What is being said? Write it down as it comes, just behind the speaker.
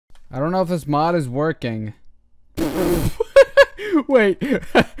I don't know if this mod is working. Wait.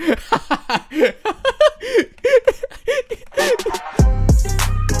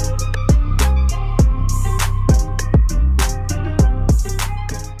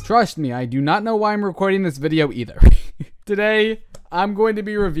 Trust me, I do not know why I'm recording this video either. Today, I'm going to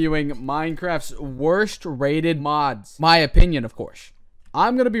be reviewing Minecraft's worst rated mods. My opinion, of course.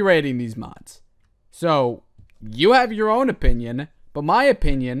 I'm going to be rating these mods. So, you have your own opinion, but my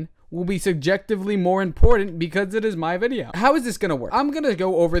opinion will be subjectively more important because it is my video. How is this going to work? I'm going to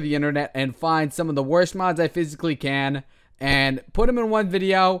go over the internet and find some of the worst mods I physically can and put them in one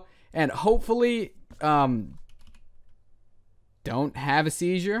video and hopefully, don't have a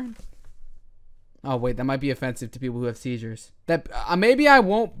seizure. Oh wait, that might be offensive to people who have seizures. That maybe I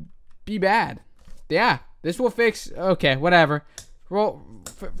won't be bad. Yeah, this will fix. Okay, whatever. Well,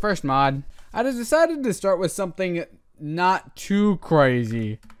 first mod. I just decided to start with something not too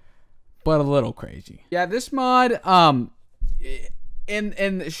crazy, but a little crazy. Yeah, this mod,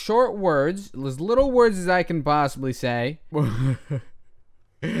 in short words, as little words as I can possibly say. I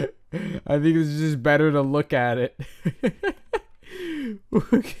think it's just better to look at it.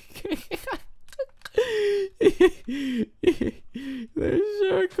 There's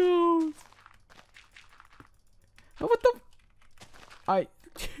circles. Oh, what the?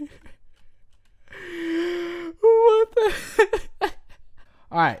 What the?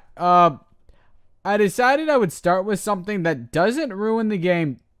 Alright, I decided I would start with something that doesn't ruin the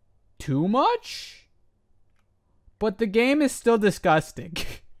game too much, but the game is still disgusting.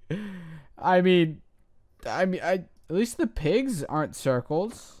 I mean, at least the pigs aren't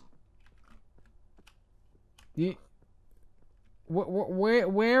circles.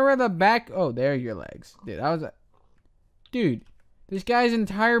 Where are the back? Oh, there are your legs. Dude, this guy's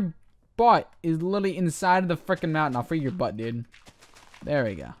entire butt is literally inside of the freaking mountain. I'll free your butt, dude. There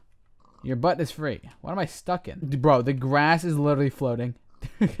we go. Your butt is free. What am I stuck in? Bro, the grass is literally floating.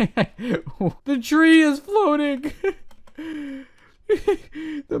 The tree is floating.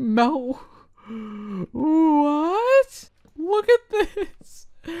 The melt. What? Look at this.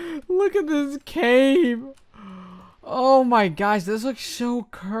 Look at this cave. Oh my gosh, this looks so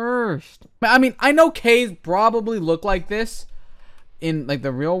cursed. I mean, I know caves probably look like this in like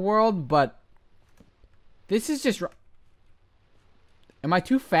the real world, but this is just... Am I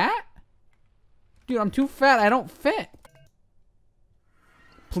too fat? Dude, I'm too fat. I don't fit.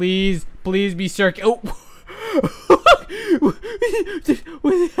 Please, please be circle. Oh.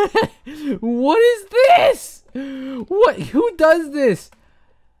 What is this? What? Who does this?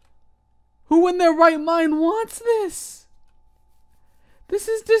 Who in their right mind wants this? This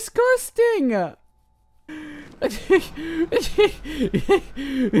is disgusting.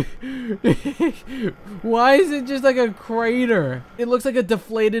 Why is it just like a crater? It looks like a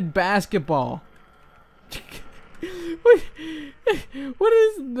deflated basketball. What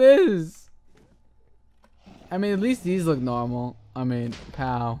is this? I mean, at least these look normal. I mean,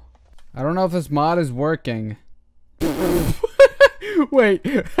 pow. I don't know if this mod is working. Wait.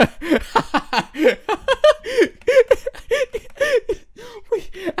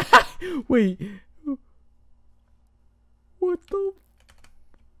 Wait. What the?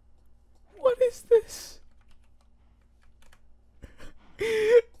 What is this?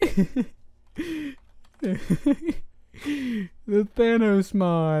 The Thanos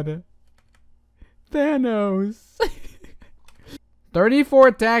mod. Thanos. 34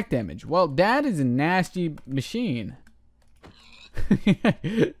 attack damage. Well, that is a nasty machine.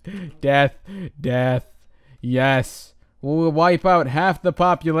 Death. Death. Yes. We'll wipe out half the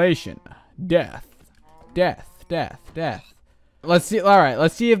population. Death. Death. Death. Death. Let's see. Alright,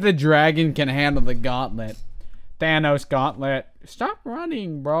 let's see if the dragon can handle the gauntlet. Thanos gauntlet. Stop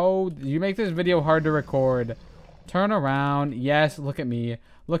running, bro. You make this video hard to record. Turn around. Yes, look at me.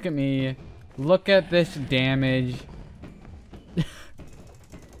 Look at me. Look at this damage. Look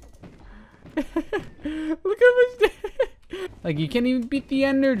how much damage. Like, you can't even beat the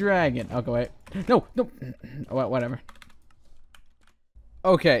Ender Dragon. Okay, wait. No, no. Whatever.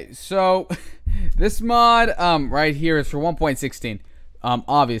 Okay, so this mod right here is for 1.16.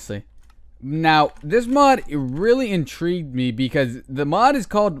 Obviously. Now, this mod really intrigued me because the mod is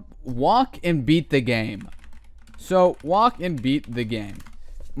called Walk and Beat the Game. So, walk and beat the game.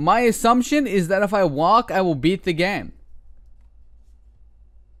 My assumption is that if I walk, I will beat the game.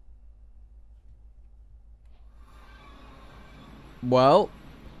 Well,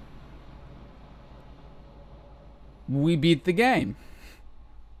 we beat the game.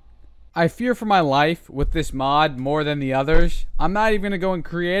 I fear for my life with this mod more than the others. I'm not even going to go in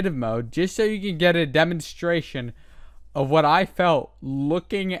creative mode just so you can get a demonstration of what I felt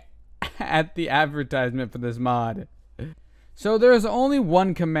looking at the advertisement for this mod. So there's only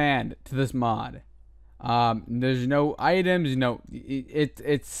one command to this mod. There's no items, it's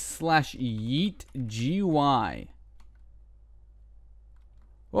 /yeet GY.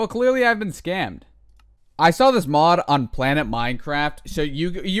 Well, clearly I've been scammed. I saw this mod on Planet Minecraft, so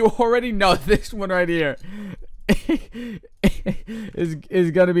you already know this one right here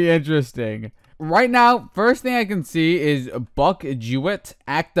is gonna be interesting. Right now, first thing I can see is Buck Jewett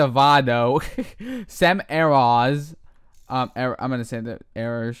Activado Sem Errors. I'm gonna say the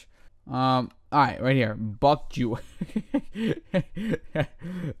errors. All right, right here, Buck Jewett.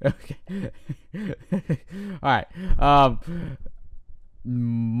 Okay. All right.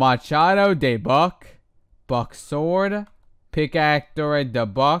 Machado de Buck, Buck Sword, Picactor de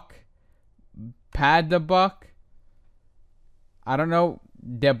Buck, Pad de Buck. I don't know.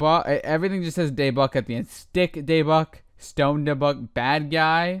 De Buck. Everything just says de Buck at the end. Stick de Buck, Stone de Buck, bad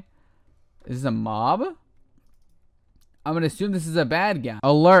guy. Is this a mob? I'm gonna assume this is a bad guy.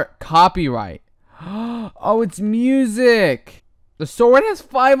 Alert, copyright. Oh, it's music. The sword has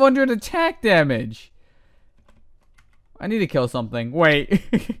 500 attack damage. I need to kill something. Wait.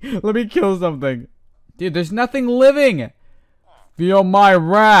 Let me kill something. Dude, there's nothing living. Feel my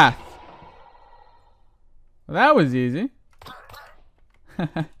wrath. Well, that was easy.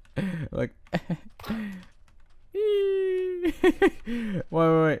 Look.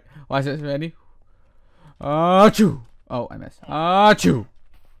 Wait. Watch this. Ready? Achoo. Oh, I missed. Achoo.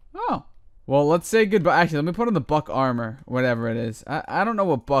 Oh. Well, let's say goodbye. Actually, let me put on the Buck armor. Whatever it is. I don't know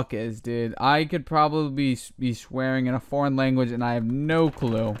what Buck is, dude. I could probably be swearing in a foreign language, and I have no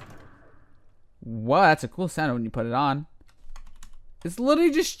clue. Wow, that's a cool sound when you put it on. It's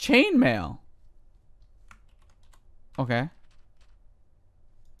literally just chainmail. Okay.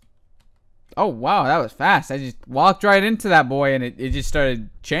 Oh, wow, that was fast. I just walked right into that boy, and it just started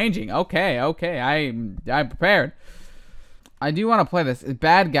changing. Okay. I'm prepared. I do want to play this.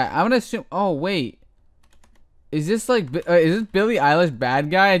 Bad guy. I'm gonna assume. Oh wait, is this like is this Billie Eilish bad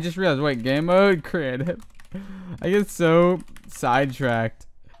guy? I just realized. Wait, game mode creative. I get so sidetracked.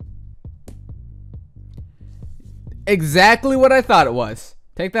 Exactly what I thought it was.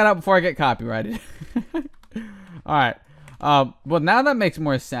 Take that out before I get copyrighted. All right. Well, now that makes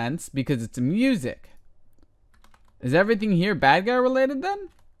more sense because it's music. Is everything here bad guy related then?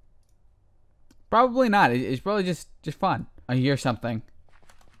 Probably not. It's probably just fun. I hear something.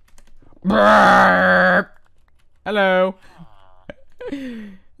 Burp. Hello.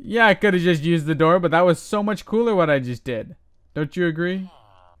 Yeah, I could have just used the door, but that was so much cooler what I just did. Don't you agree?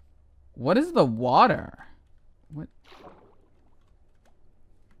 What is the water? What?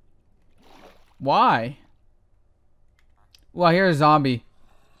 Why? Well, I hear a zombie.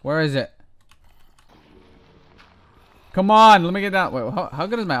 Where is it? Come on, let me get down. Wait, how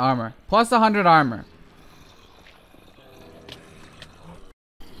good is my armor? Plus 100 armor.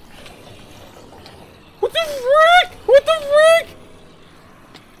 What the frick? What the frick?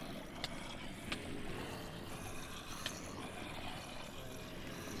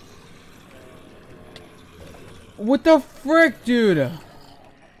 What the frick, dude?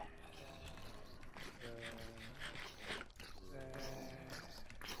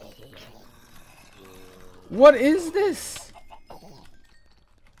 What is this?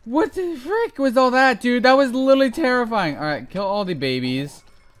 What the frick was all that, dude? That was literally terrifying. Alright, kill all the babies.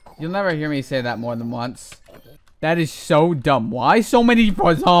 You'll never hear me say that more than once. That is so dumb. Why so many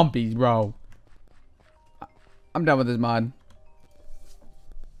zombies, bro? I'm done with this mod.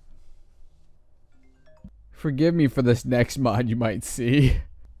 Forgive me for this next mod you might see.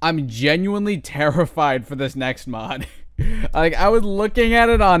 I'm genuinely terrified for this next mod. Like, I was looking at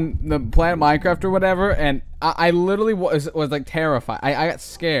it on the Planet Minecraft or whatever, and I literally was like terrified. I got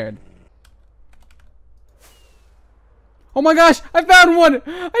scared. Oh my gosh! I found one!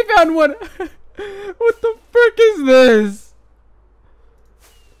 I found one! What the frick is this?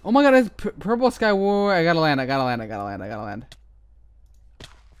 Oh my god, it's purple sky. Whoa, I gotta land.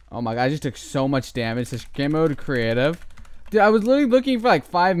 Oh my god, I just took so much damage. This game mode creative. Dude, I was literally looking for like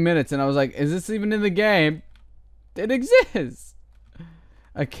 5 minutes, and I was like, is this even in the game? It exists.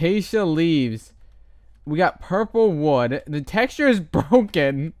 Acacia leaves. We got purple wood. The texture is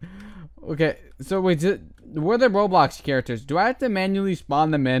broken. Okay, so wait, where are the Roblox characters? Do I have to manually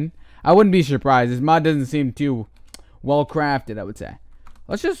spawn them in? I wouldn't be surprised. This mod doesn't seem too well crafted, I would say.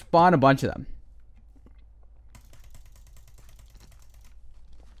 Let's just spawn a bunch of them.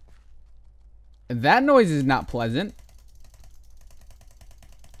 That noise is not pleasant.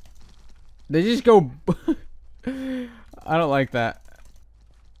 They just go... I don't like that.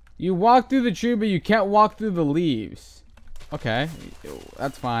 You walk through the tree, but you can't walk through the leaves. Okay,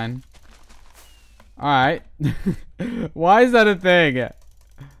 that's fine. Alright. Why is that a thing?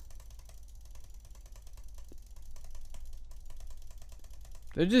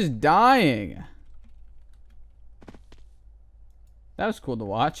 They're just dying. That was cool to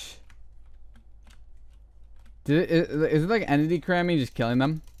watch. Is it like entity cramming, just killing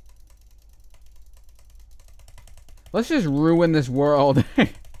them? Let's just ruin this world.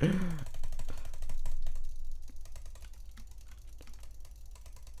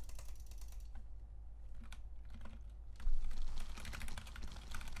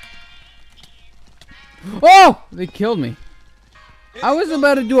 Oh! They killed me. I was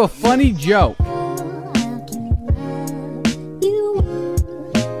about to do a funny joke.